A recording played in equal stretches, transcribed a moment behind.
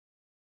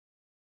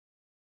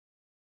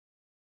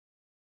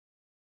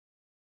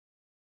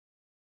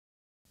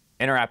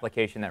In our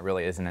application that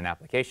really isn't an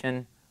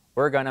application,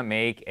 we're going to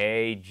make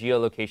a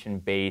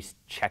geolocation-based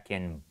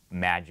check-in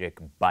magic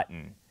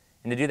button.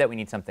 And to do that, we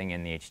need something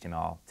in the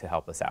HTML to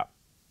help us out.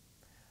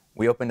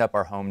 We opened up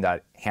our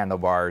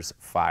home.handlebars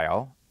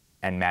file,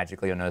 and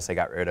magically you'll notice I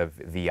got rid of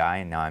VI,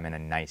 and now I'm in a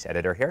nice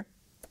editor here.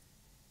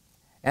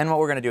 And what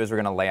we're going to do is we're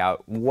going to lay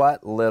out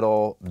what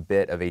little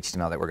bit of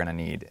HTML that we're going to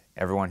need.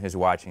 Everyone who's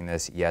watching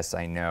this, yes,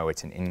 I know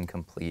it's an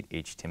incomplete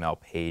HTML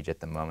page at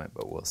the moment,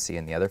 but we'll see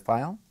in the other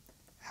file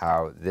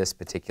how this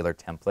particular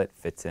template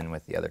fits in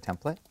with the other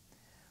template.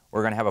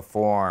 We're going to have a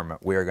form.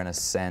 We're going to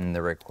send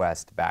the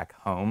request back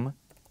home.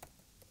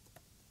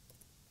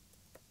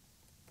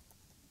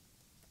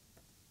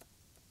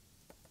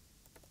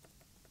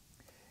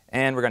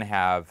 And we're going to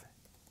have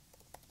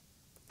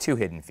two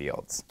hidden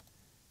fields.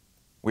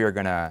 We are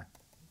going to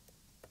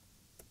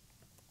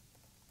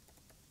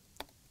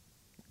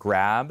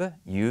grab,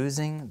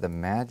 using the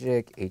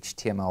magic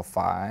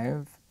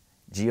HTML5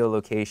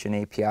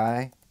 geolocation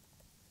API,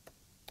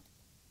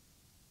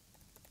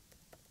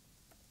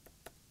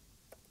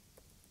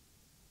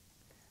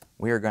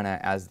 we are going to,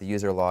 as the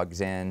user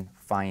logs in,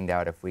 find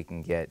out if we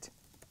can get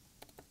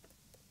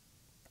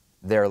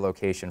their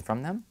location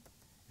from them.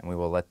 And we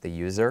will let the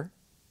user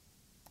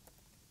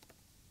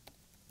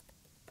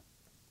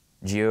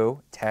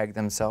geo-tag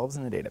themselves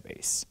in the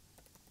database.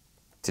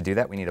 To do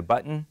that, we need a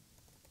button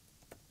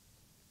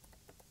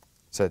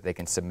so that they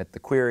can submit the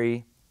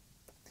query.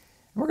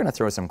 And we're going to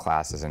throw some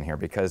classes in here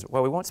because,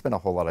 well, we won't spend a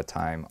whole lot of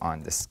time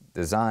on this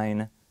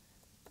design.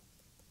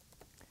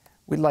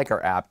 We'd like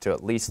our app to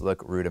at least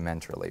look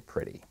rudimentarily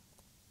pretty.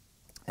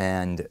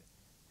 And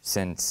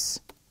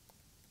since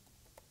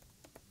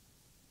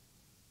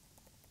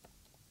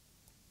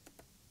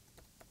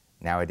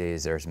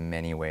nowadays there's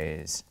many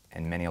ways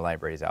and many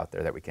libraries out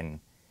there that we can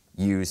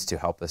use to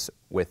help us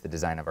with the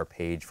design of our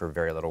page for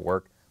very little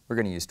work, we're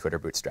going to use Twitter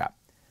Bootstrap.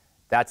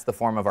 That's the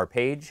form of our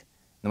page.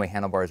 The way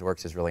Handlebars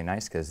works is really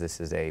nice because this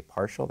is a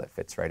partial that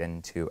fits right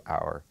into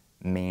our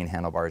main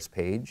Handlebars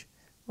page.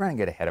 We're going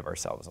to get ahead of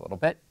ourselves a little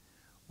bit.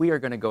 We are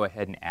going to go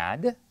ahead and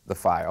add the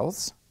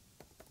files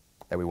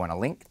that we want to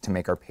link to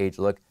make our page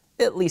look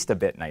at least a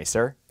bit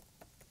nicer.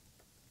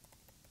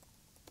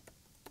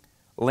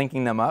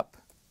 Linking them up.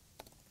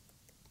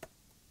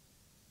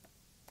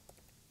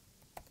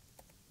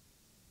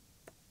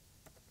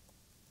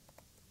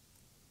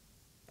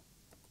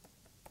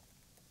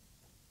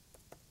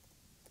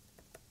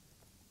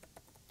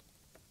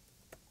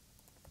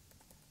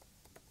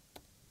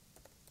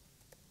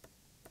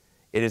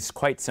 It is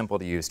quite simple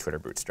to use Twitter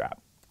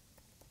Bootstrap.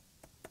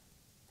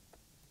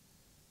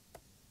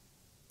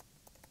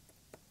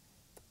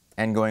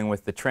 And going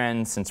with the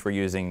trend, since we're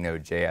using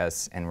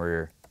Node.js and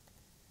we're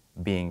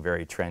being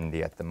very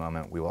trendy at the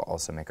moment, we will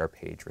also make our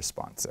page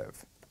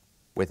responsive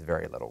with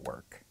very little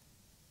work.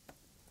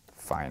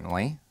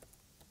 Finally,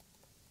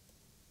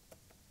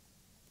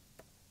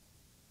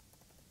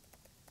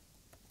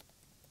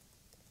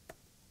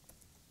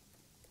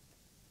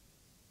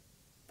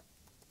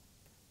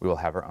 we will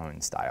have our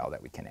own style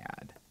that we can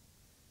add.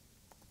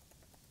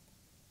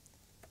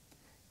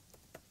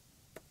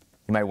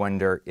 You might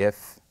wonder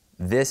if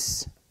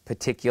this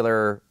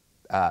particular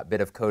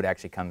bit of code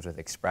actually comes with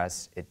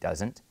Express. It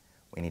doesn't.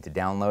 We need to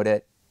download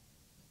it.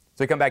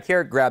 So we come back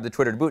here, grab the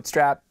Twitter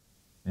Bootstrap,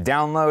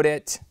 download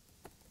it,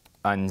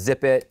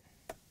 unzip it,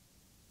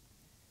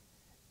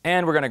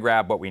 and we're going to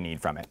grab what we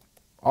need from it.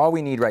 All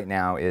we need right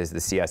now is the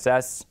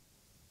CSS.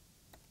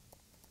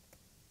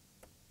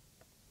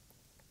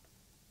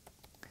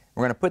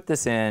 We're going to put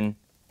this in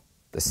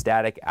the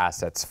static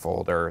assets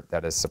folder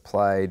that is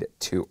supplied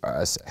to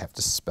us. I have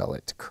to spell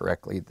it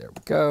correctly. There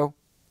we go.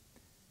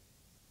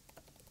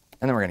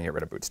 And then we're going to get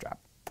rid of Bootstrap.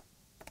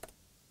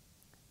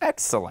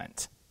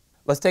 Excellent.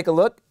 Let's take a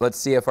look. Let's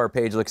see if our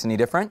page looks any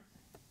different.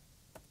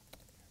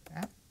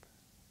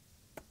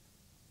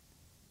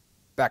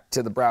 Back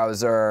to the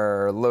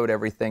browser, load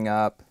everything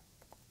up.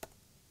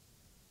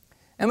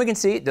 And we can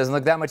see it doesn't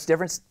look that much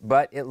different,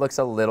 but it looks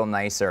a little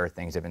nicer.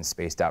 Things have been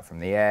spaced out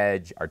from the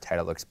edge. Our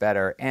title looks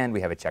better, and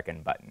we have a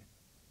check-in button.